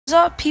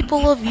What's up,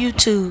 people of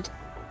YouTube?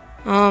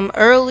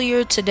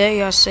 Earlier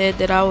today I said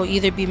that I will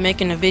either be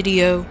making a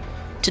video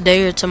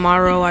today or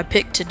tomorrow. I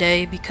picked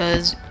today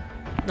because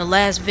the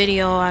last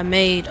video I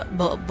made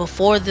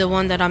before the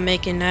one that I'm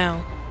making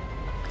now,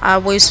 I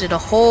wasted a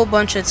whole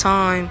bunch of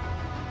time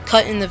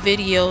cutting the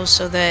video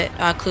so that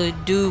I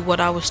could do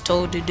what I was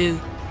told to do.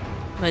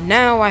 But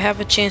now I have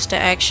a chance to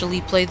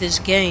actually play this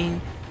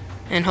game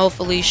and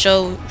hopefully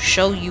show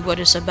you what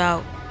it's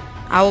about.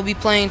 I will be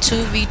playing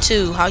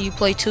 2v2. How you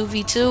play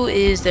 2v2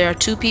 is there are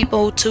two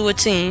people to a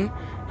team.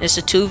 It's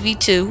a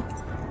 2v2,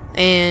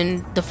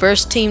 and the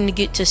first team to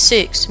get to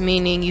 6,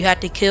 meaning you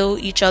have to kill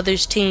each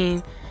other's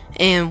team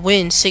and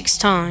win 6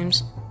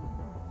 times.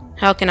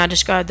 How can I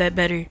describe that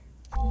better?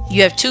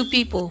 You have two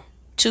people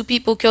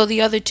kill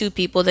the other 2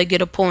 people, they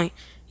get a point.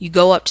 You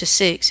go up to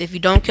 6. If you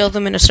don't kill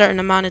them in a certain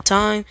amount of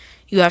time,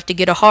 you have to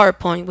get a hard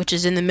point, which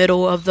is in the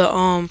middle of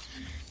the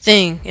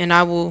thing, and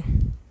I will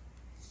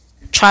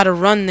try to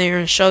run there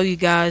and show you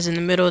guys in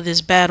the middle of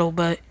this battle,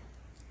 but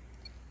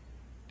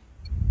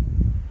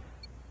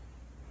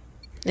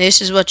this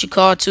is what you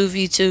call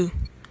 2v2.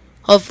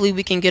 Hopefully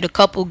we can get a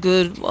couple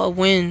good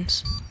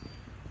wins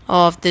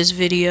off this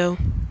video.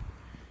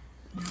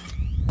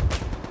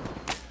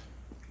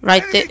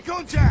 Right there.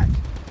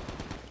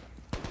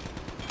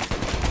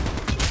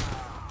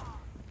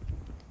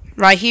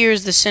 Right here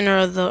is the center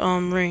of the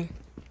ring.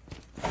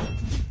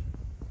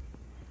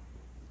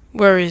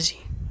 Where is he?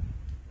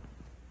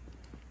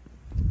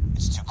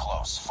 It's too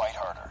close. Fight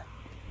harder.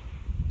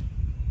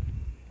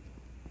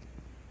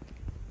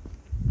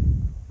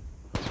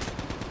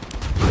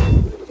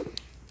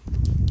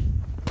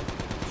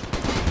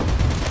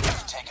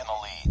 You've taken the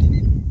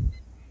lead.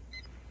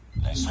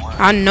 Nice work.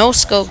 I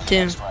no-scoped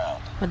him,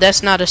 but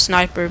that's not a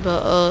sniper,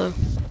 but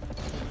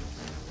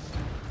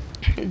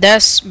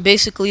that's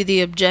basically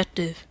the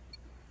objective.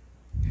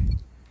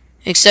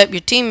 Except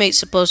your teammate's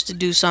supposed to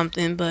do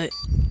something, but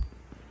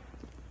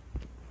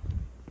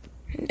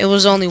it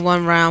was only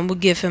 1 round. We'll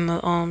give him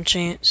a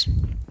chance.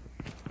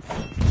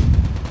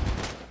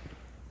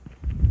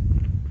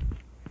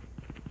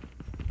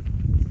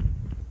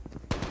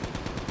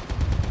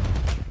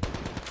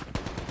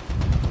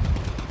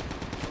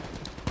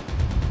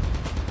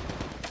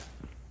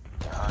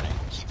 They're hurting.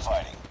 Keep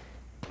fighting.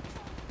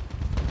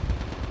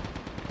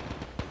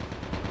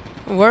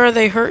 Where are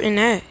they hurting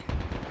at?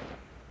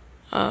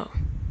 Oh.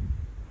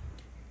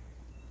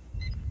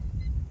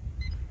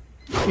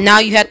 Now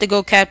you have to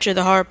go capture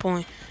the hard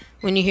point.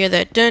 When you hear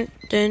that dun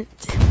dun,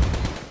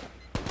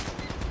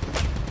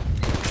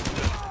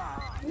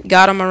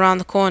 got him around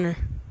the corner.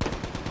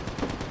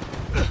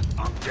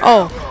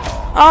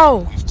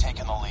 Oh. We've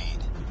taken the lead.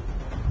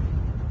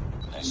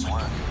 Nice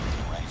work.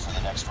 Get ready for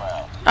the next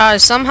round.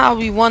 Alright, somehow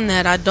we won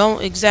that. I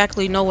don't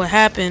exactly know what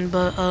happened,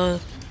 but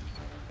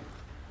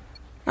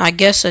I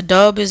guess a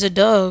dub is a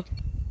dub.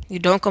 You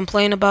don't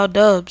complain about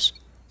dubs.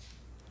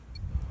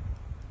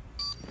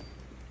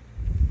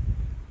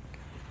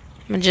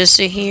 I'm gonna just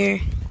sit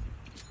here.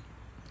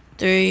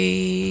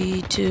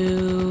 3,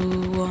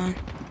 2, 1.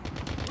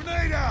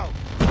 Grenade out.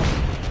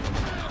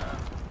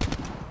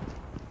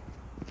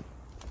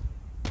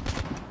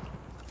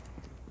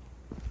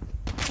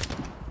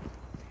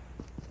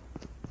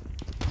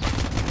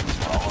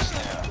 We're almost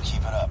there.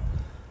 Keep it up.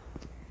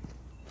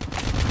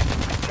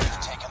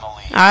 We've taken the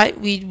lead. Alright,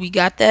 we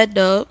got that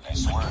dub.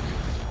 Nice work.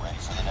 Get ready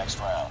for the next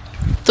round.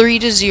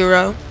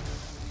 3-0.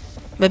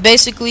 But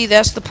basically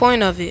that's the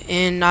point of it,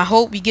 and I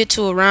hope we get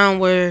to a round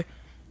where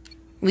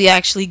we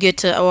actually get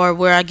to, or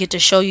where I get to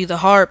show you the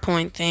hard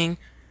point thing.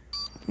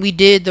 We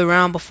did the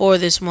round before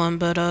this one,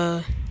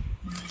 but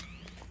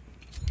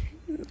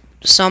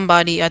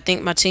somebody, I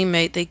think my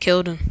teammate, they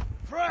killed him.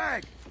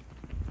 Frag.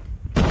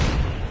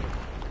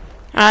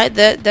 Alright,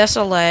 that's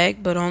a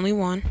lag, but only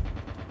one.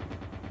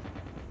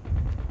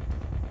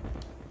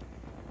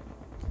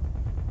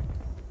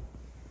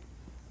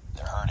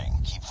 They're hurting.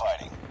 Keep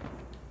fighting.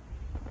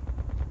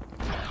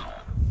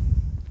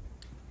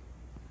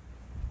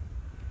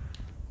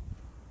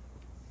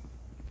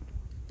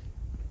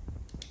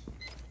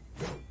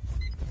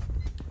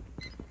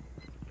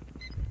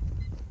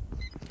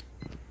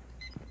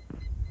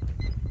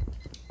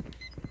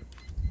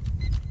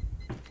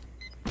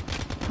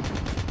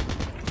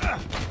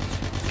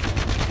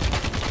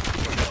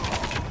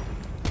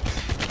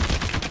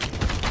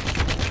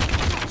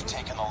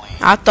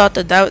 I thought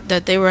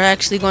that they were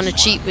actually going to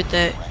cheat with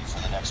that.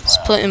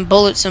 Just putting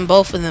bullets in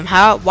both of them.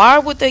 Why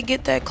would they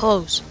get that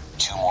close?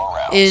 2 more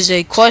rounds. Is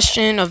a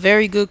question, a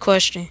very good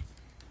question.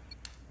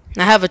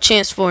 I have a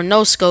chance for a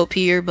no scope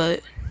here,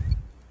 but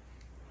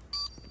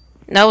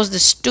that was the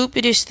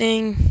stupidest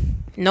thing.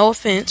 No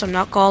offense, I'm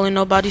not calling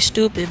nobody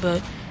stupid,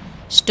 but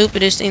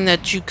stupidest thing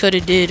that you could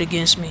have did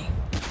against me.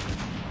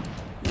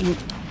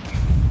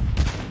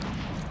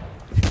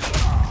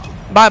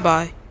 Bye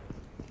bye.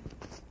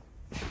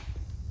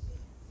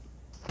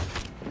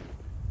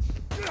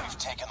 We've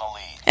taken the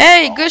lead.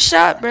 Hey, good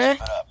shot, bruh.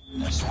 Keep it up.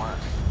 Nice work.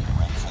 Get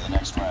ready for the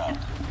next round.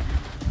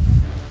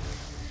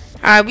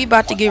 Alright, we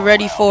about to get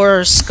ready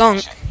for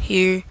Skunk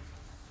here.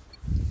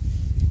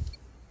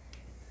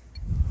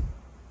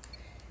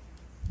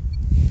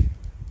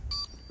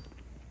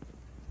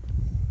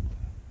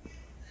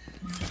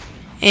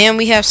 And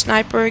we have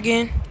sniper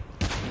again.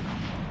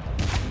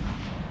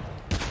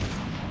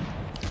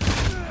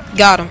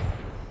 Got him.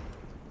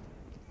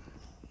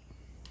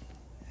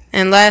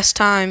 And last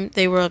time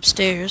they were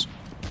upstairs.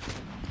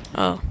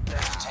 Oh.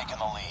 Taking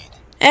the lead.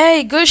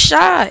 Hey, good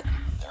shot.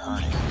 They're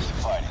hurting. Keep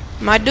fighting.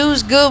 My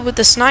dude's good with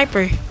the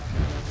sniper.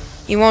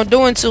 He won't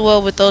doing too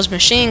well with those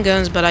machine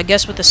guns, but I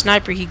guess with the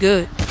sniper he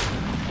good.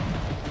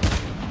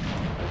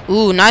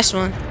 Ooh, nice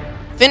one.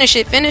 Finish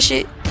it, finish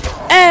it.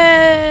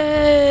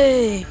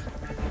 Hey!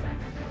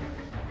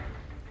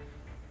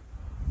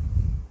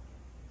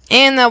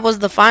 And that was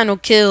the final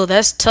kill.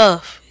 That's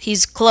tough.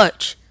 He's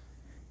clutch.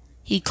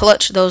 He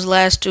clutched those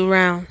last 2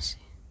 rounds.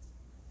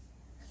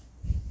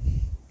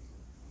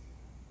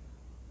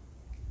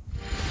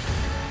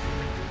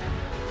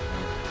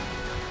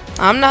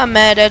 I'm not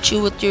mad at you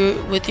with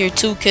your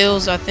 2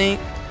 kills, I think.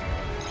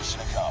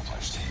 Mission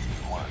accomplished.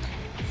 Good work.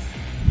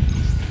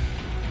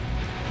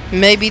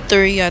 Maybe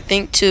 3, I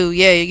think 2.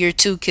 Yeah, your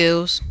 2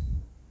 kills.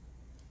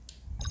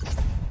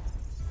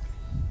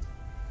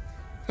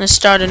 Let's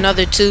start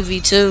another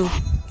 2v2.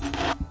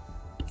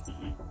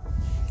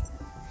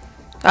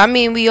 I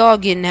mean, we all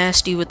get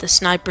nasty with the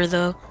sniper,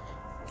 though.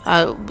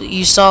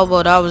 You saw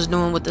what I was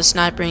doing with the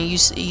sniper, and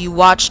you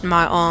watched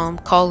my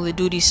Call of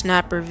Duty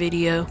sniper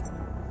video.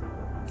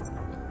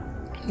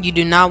 You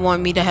do not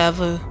want me to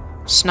have a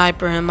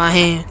sniper in my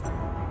hand.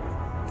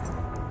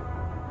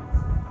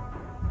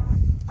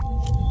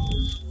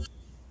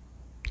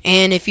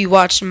 And if you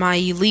watched my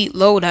elite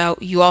loadout,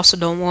 you also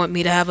don't want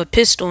me to have a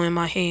pistol in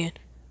my hand.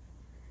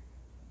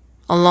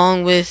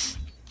 Along with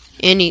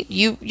any,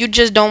 you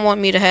just don't want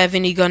me to have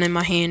any gun in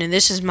my hand, and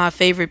this is my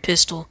favorite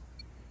pistol.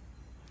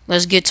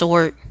 Let's get to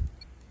work.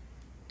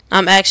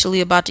 I'm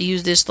actually about to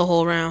use this the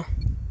whole round.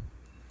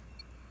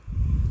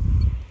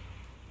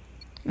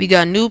 We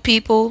got new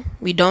people.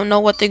 We don't know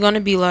what they're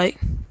gonna be like.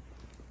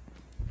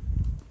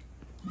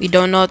 We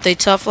don't know if they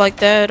tough like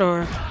that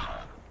or...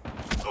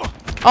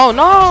 Oh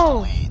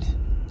no!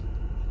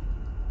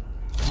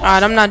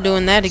 Alright, I'm not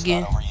doing that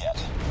again.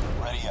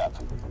 Ready up.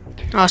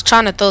 I was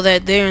trying to throw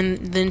that there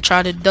and then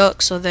try to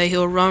duck so that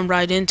he'll run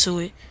right into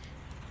it.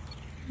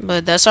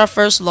 But that's our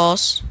first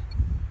loss.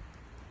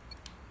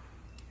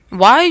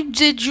 Why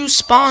did you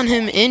spawn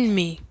him in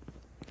me?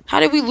 How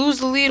did we lose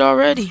the lead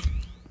already?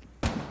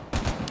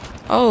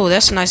 Oh,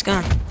 that's a nice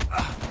gun.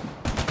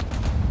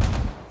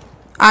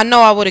 I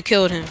know I would have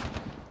killed him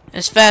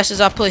as fast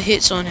as I put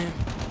hits on him.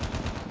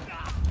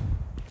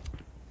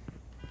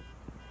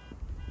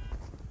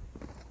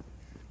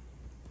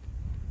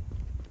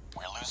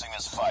 We're losing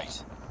this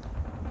fight.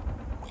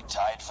 We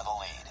tied for the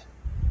lead.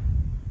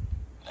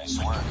 Nice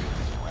work.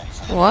 Get ready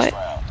for the What? next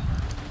round.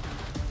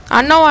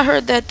 I know I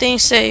heard that thing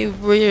say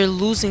we're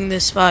losing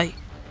this fight.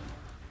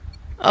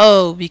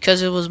 Oh,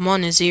 because it was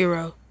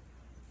 1-0.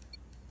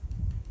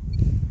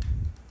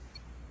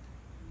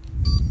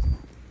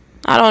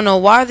 I don't know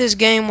why this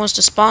game wants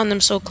to spawn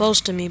them so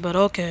close to me, but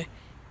okay.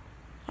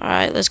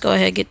 Alright, let's go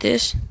ahead and get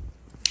this.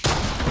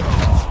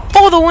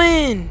 For the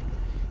win!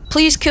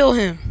 Please kill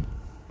him.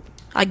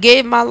 I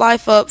gave my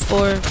life up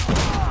for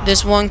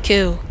this 1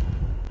 kill.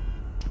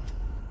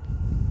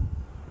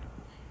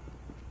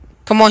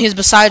 Come on, he's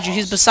beside you.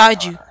 He's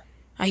beside you.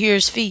 I hear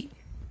his feet.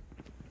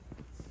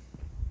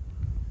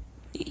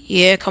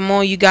 Yeah, come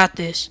on, you got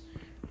this.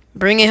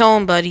 Bring it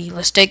home, buddy.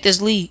 Let's take this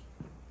lead.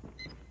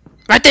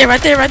 Right there,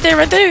 right there, right there,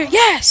 right there.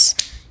 Yes!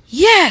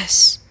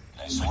 Yes!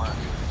 Nice work.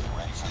 Get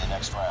ready for the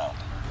next round.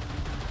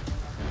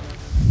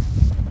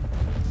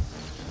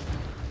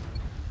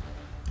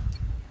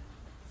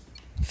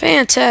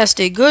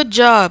 Fantastic. Good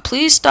job.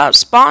 Please stop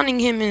spawning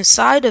him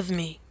inside of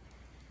me.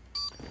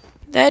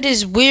 That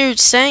is weird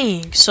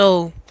saying.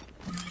 So,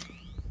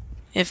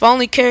 if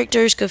only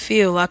characters could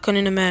feel, I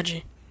couldn't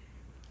imagine.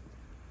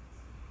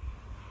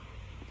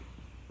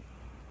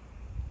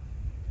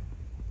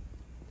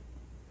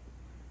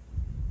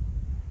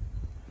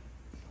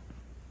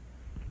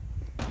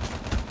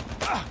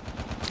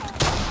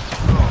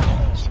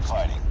 Keep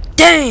fighting.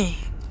 Dang!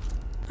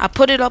 I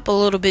put it up a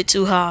little bit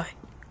too high.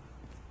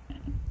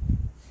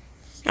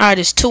 Alright,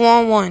 it's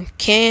 2-on-1.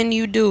 Can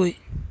you do it?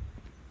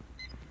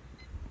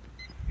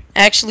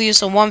 Actually,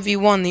 it's a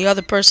 1v1. The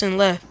other person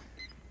left.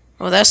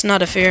 Well, that's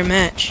not a fair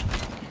match.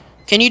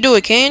 Can you do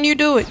it? Can you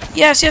do it?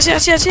 Yes, yes,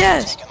 yes, yes,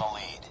 yes! Taking the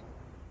lead.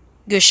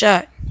 Good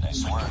shot.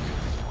 Nice work.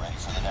 Get ready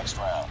for the next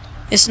round.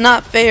 It's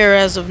not fair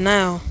as of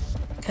now,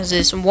 because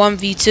it's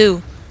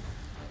 1v2.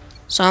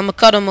 So I'm going to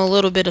cut him a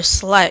little bit of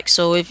slack.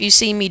 So if you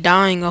see me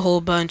dying a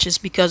whole bunch, it's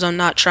because I'm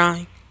not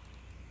trying.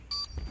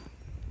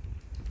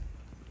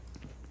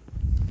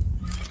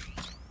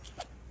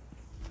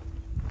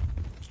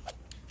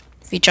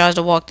 If he tries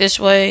to walk this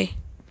way.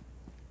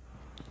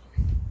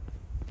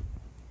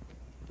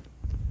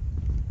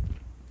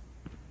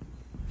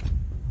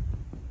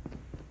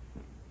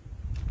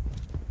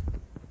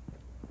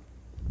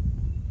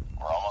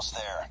 We're almost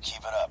there.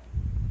 Keep it up.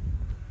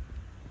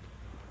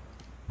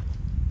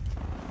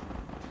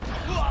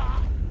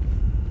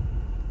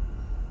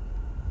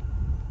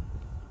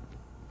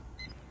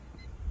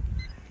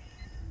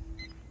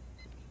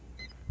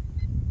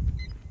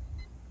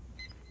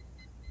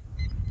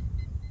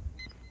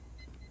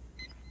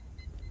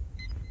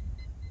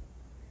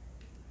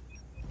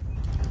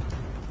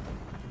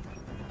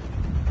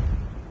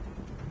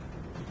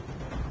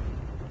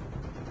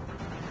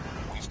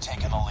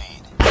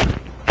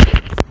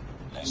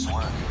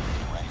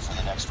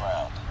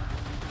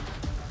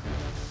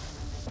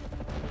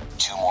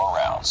 2 more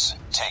rounds.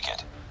 Take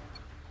it.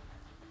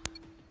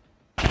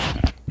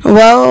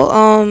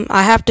 Well,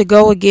 I have to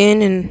go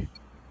again, and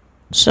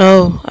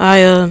so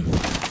I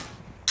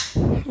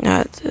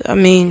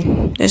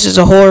mean, this is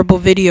a horrible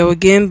video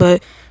again,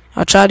 but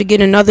I'll try to get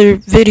another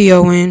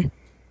video in,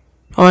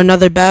 or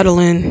another battle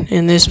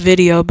in this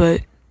video,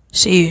 but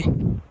see.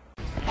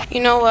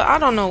 You know what, I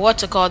don't know what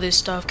to call this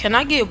stuff. Can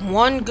I get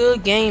one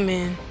good game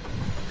in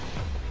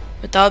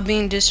without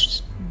being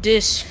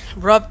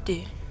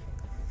disrupted?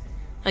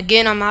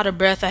 Again, I'm out of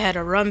breath. I had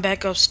to run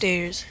back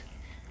upstairs.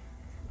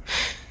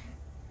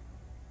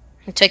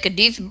 And take a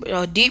deep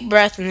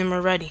breath, and then we're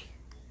ready.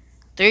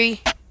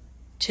 3,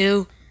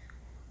 2,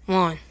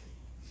 1.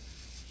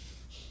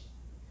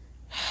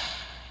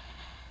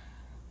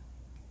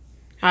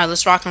 Alright,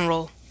 let's rock and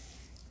roll.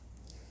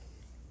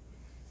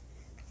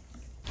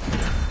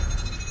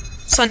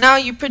 So now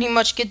you pretty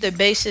much get the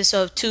basis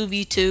of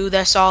 2v2.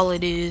 That's all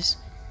it is.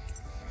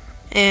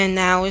 And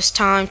now it's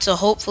time to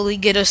hopefully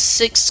get a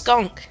 6th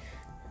skunk.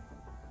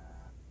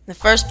 The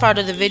first part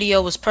of the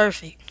video was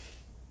perfect.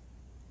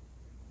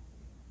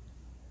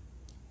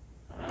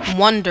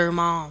 Wonder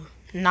Mom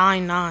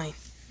 99.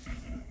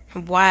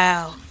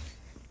 Wow.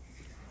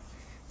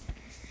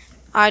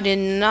 I did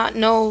not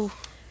know.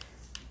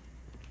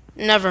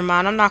 Never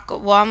mind. I'm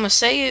gonna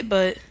say it,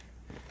 but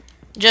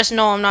just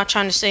know I'm not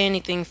trying to say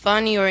anything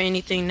funny or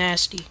anything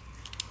nasty.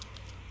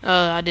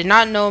 I did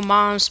not know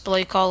moms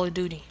play Call of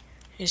Duty.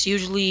 It's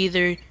usually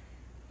either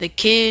the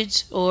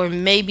kids or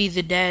maybe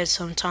the dad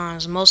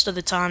sometimes. Most of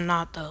the time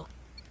not, though.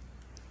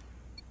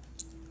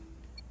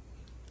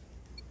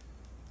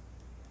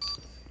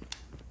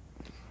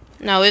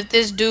 Now, if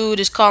this dude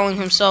is calling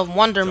himself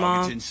Wonder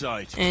Mom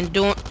and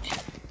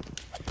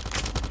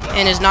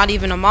is not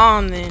even a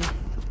mom, then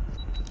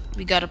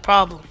we got a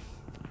problem.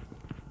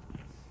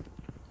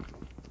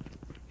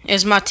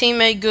 Is my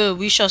teammate good?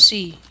 We shall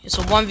see. It's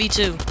a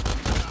 1v2.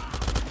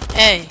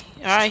 Hey,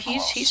 alright,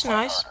 he's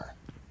nice.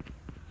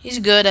 He's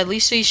good. At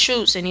least he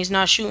shoots, and he's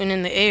not shooting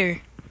in the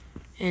air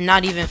and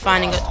not even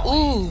finding a.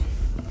 Ooh.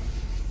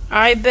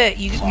 Alright, bet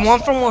you 1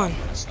 for 1.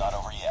 It's not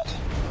over yet.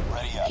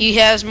 Ready up. He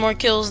has more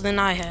kills than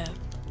I have.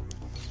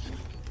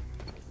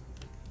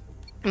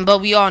 But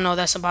we all know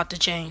that's about to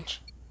change.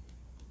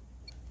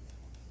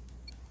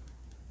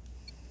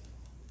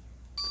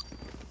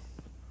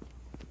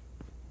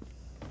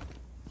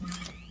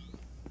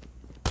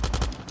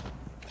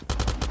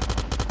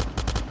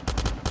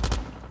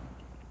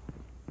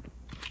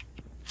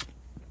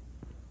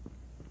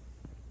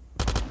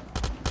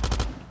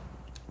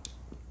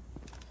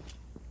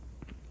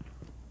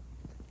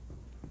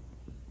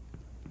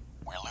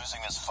 We're losing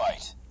this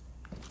fight.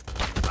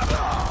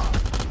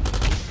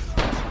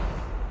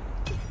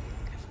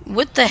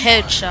 With the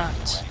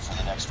headshots. Ready for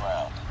the next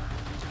round.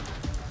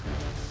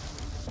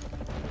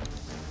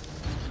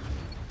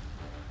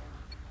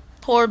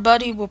 Poor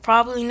buddy will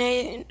probably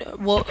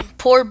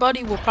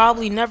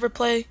never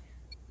play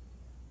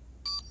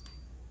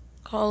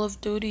Call of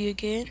Duty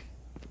again.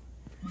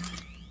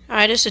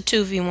 Alright, it's a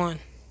 2v1.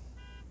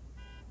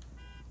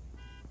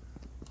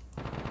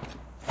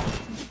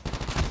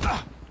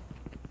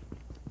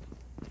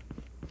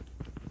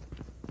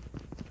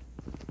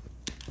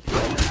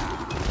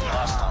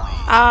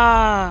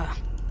 Ah.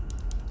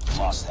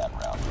 Lost that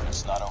round, but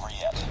it's not over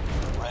yet.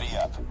 Ready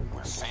up.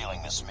 We're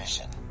failing this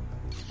mission.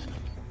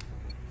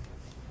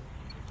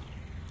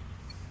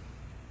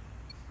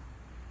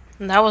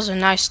 That was a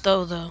nice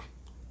throw, though.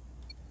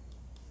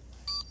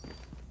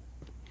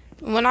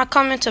 When I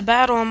come into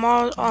battle,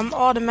 I'm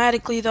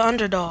automatically the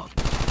underdog.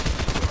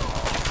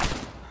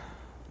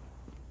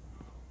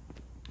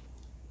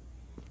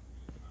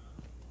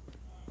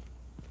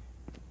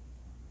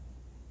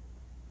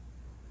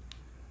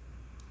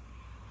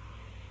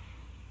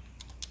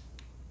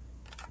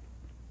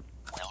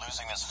 We're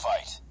losing this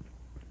fight.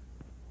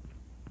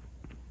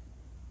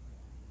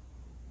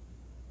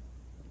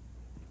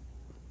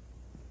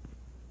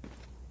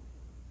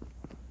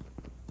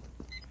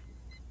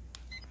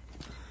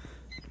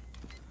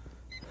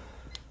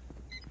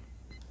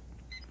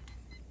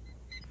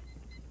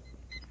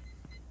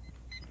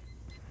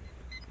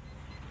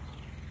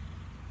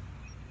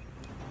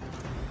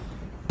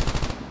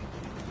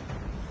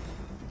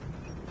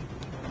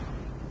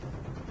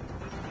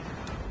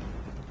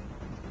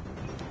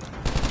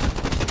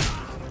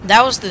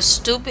 That was the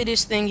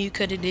stupidest thing you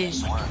could have did.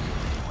 Nice work.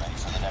 Ready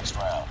for the next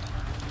round.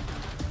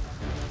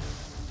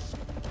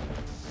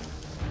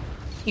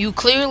 You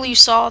clearly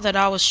saw that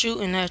I was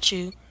shooting at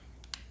you.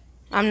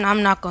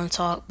 I'm not gonna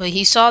talk, but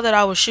he saw that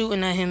I was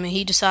shooting at him and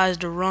he decides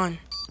to run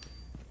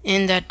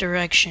in that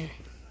direction.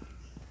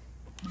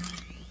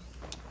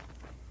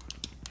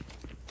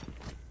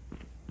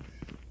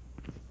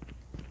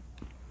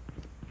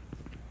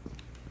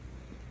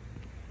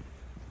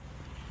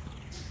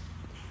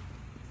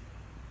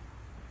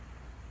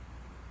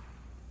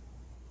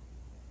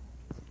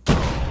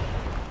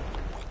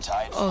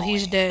 Oh,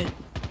 he's dead.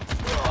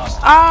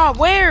 Ah,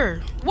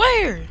 where?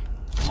 Where?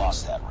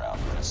 Lost that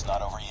round, but it's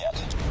not over yet.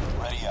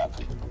 Ready up.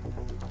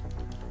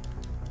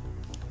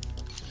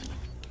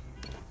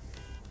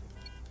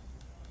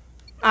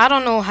 I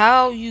don't know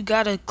how you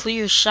got a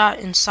clear shot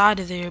inside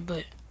of there,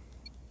 but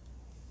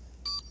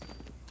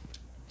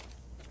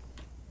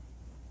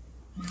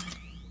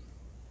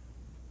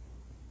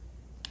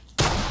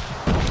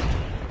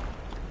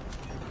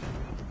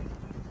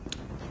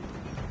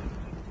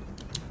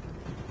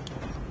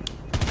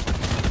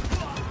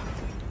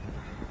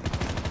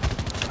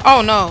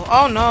oh no,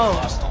 oh no.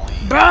 Lost the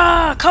lead.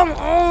 Bruh, come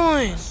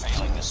on.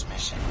 Failing this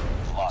mission.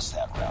 We've lost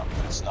that round,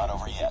 but it's not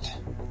over yet.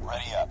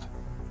 Ready up.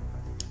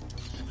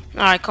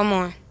 Alright, come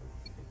on.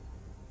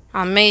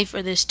 I'm made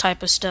for this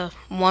type of stuff.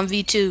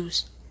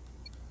 1v2s.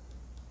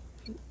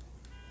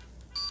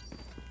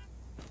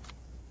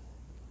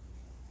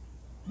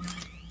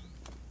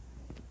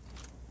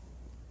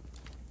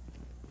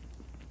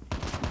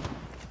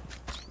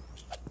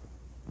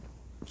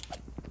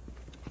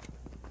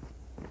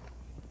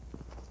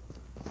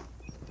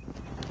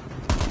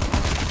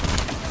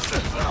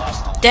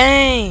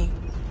 Dang.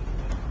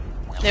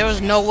 There was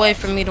no way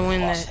for me to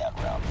win Lost that.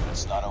 that round, but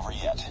it's not over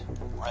yet.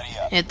 Ready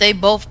up. If they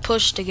both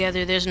push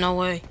together, there's no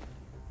way.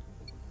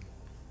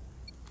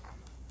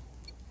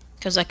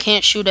 Because I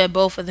can't shoot at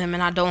both of them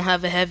and I don't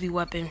have a heavy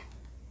weapon.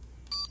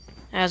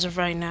 As of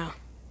right now.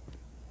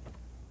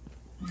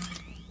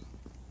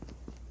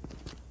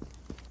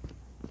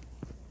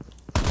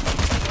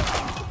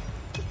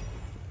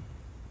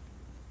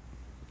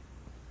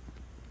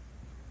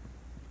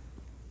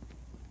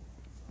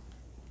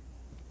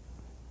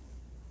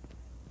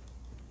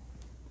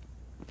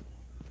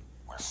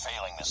 We're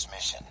failing this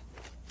mission.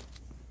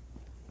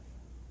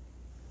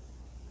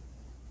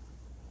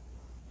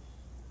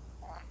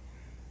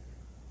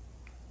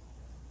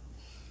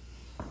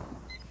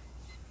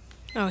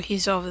 Oh,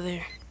 he's over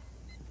there.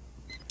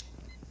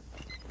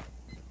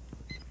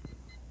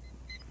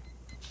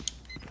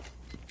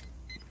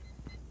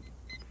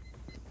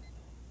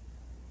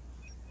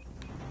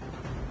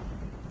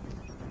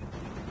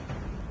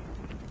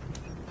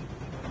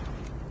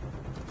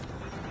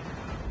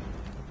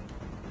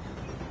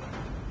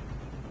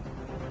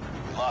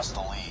 Lost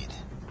the lead.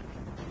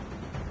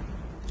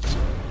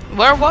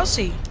 Where was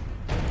he?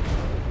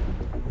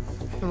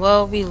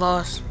 Well, we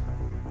lost.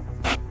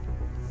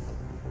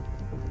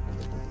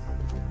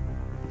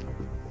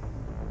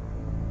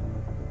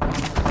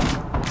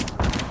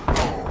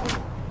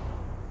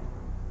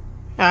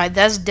 Alright,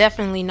 that's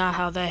definitely not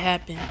how that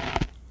happened.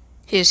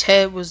 His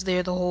head was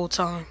there the whole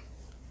time.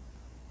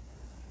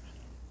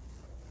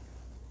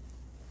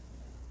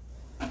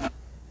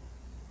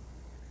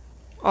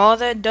 All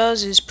that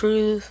does is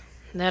prove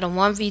that a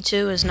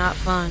 1v2 is not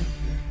fun.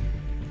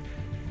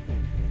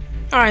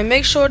 Alright,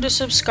 make sure to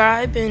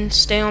subscribe and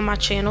stay on my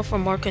channel for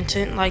more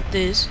content like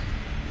this.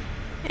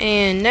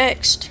 And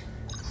next,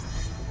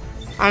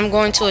 I'm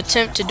going to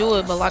attempt to do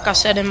it, but like I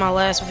said in my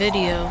last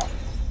video,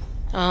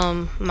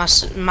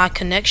 my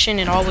connection,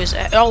 it always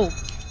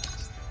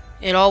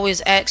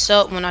acts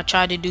up when I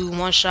try to do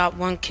one shot,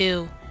 one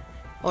kill,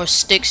 or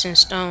sticks and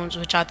stones,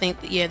 which I think,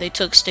 yeah, they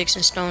took sticks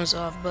and stones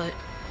off, but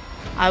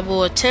I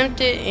will attempt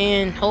it,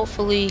 and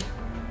hopefully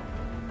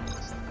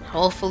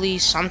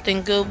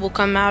something good will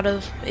come out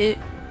of it.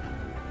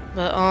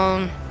 But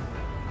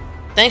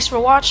thanks for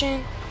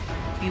watching.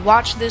 If you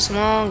watched this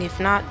long, if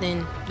not,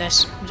 then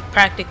that's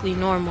practically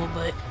normal,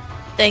 but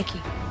thank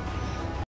you.